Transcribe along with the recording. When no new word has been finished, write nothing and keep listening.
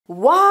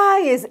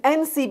Why is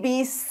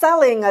NCB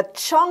selling a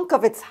chunk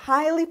of its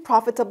highly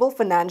profitable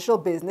financial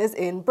business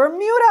in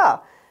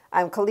Bermuda?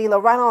 I'm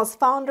Kalilah Reynolds,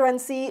 founder and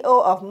CEO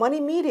of Money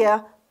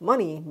Media,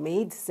 Money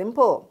Made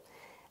Simple.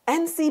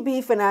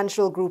 NCB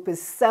Financial Group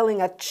is selling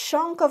a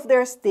chunk of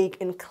their stake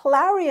in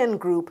Clarien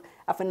Group,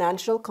 a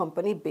financial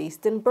company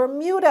based in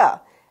Bermuda.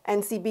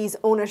 NCB's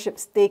ownership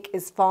stake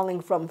is falling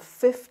from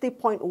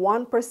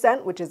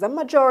 50.1%, which is a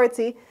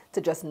majority, to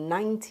just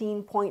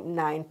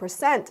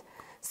 19.9%.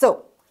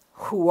 So,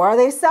 who are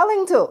they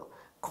selling to?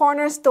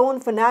 Cornerstone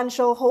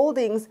Financial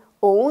Holdings,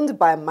 owned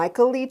by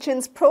Michael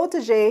Leachin's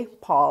protege,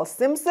 Paul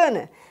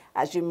Simpson.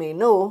 As you may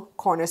know,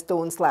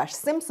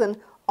 Cornerstone/Simpson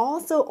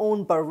also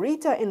own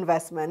Bermuda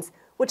Investments,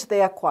 which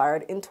they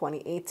acquired in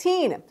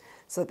 2018.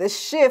 So this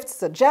shift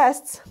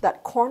suggests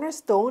that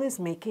Cornerstone is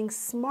making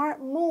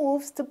smart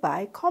moves to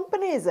buy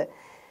companies.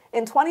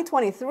 In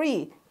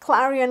 2023,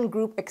 Clarien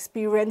Group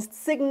experienced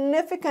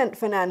significant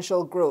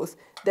financial growth.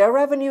 Their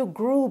revenue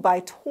grew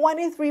by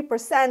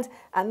 23%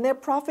 and their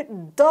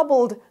profit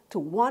doubled to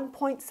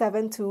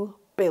 $1.72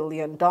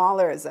 billion.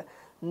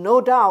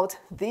 No doubt,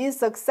 these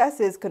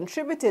successes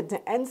contributed to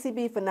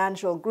NCB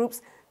Financial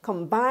Group's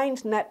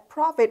combined net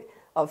profit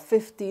of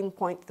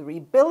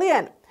 $15.3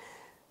 billion.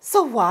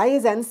 So why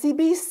is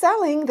NCB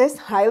selling this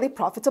highly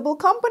profitable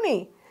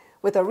company?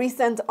 With a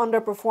recent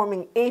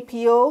underperforming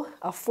APO,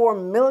 a $4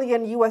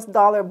 million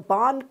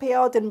bond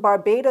payout in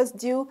Barbados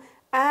due,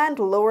 and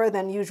lower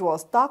than usual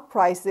stock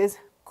prices,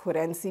 could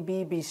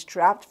NCB be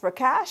strapped for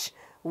cash?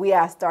 We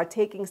asked our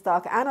taking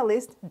stock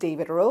analyst,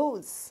 David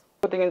Rose.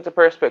 Putting into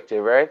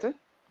perspective, right?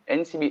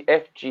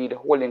 NCBFG, the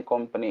holding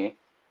company,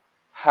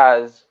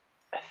 has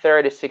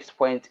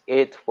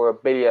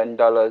 $36.84 billion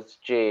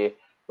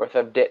worth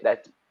of debt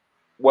that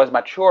was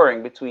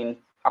maturing between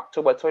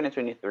October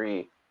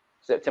 2023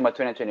 September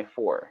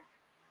 2024.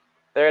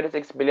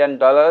 $36 billion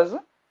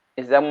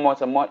is the amount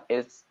of money,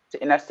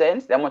 in a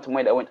sense, the amount of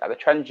money that went at the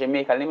Trans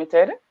Jamaica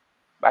Limited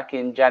back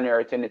in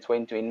January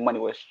 2020 when money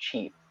was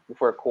cheap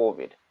before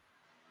COVID.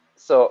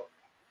 So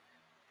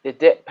the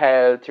debt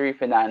pile to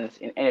refinance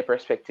in any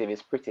perspective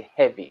is pretty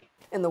heavy.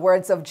 In the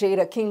words of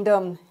Jada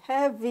Kingdom,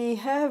 heavy,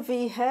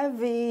 heavy,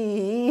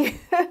 heavy.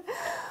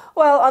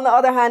 Well, on the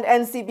other hand,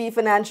 NCB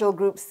Financial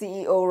Group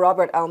CEO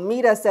Robert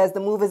Almeida says the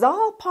move is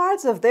all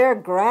parts of their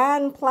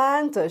grand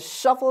plan to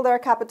shuffle their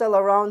capital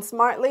around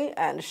smartly,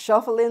 and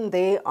shuffling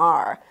they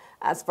are.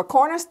 As for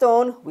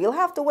Cornerstone, we'll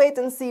have to wait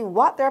and see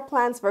what their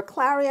plans for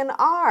Clarien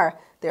are.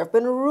 There have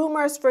been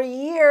rumors for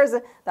years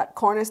that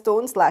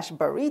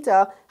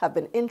Cornerstone/Bermuda have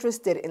been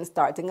interested in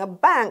starting a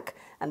bank,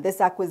 and this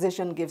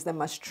acquisition gives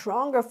them a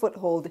stronger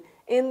foothold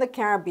in the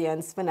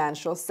Caribbean's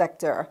financial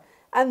sector.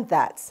 And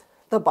that's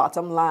the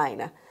bottom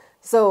line.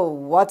 So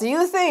what do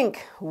you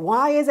think?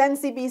 Why is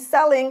NCB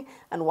selling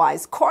and why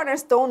is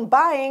Cornerstone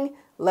buying?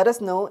 Let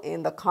us know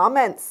in the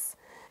comments.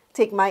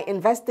 Take my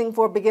Investing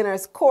for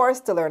Beginners course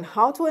to learn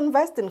how to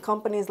invest in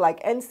companies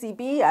like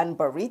NCB and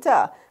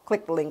Bermuda.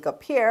 Click the link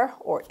up here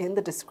or in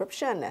the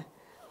description.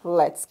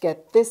 Let's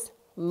get this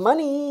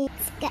money.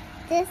 Let's get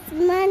this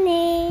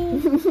money.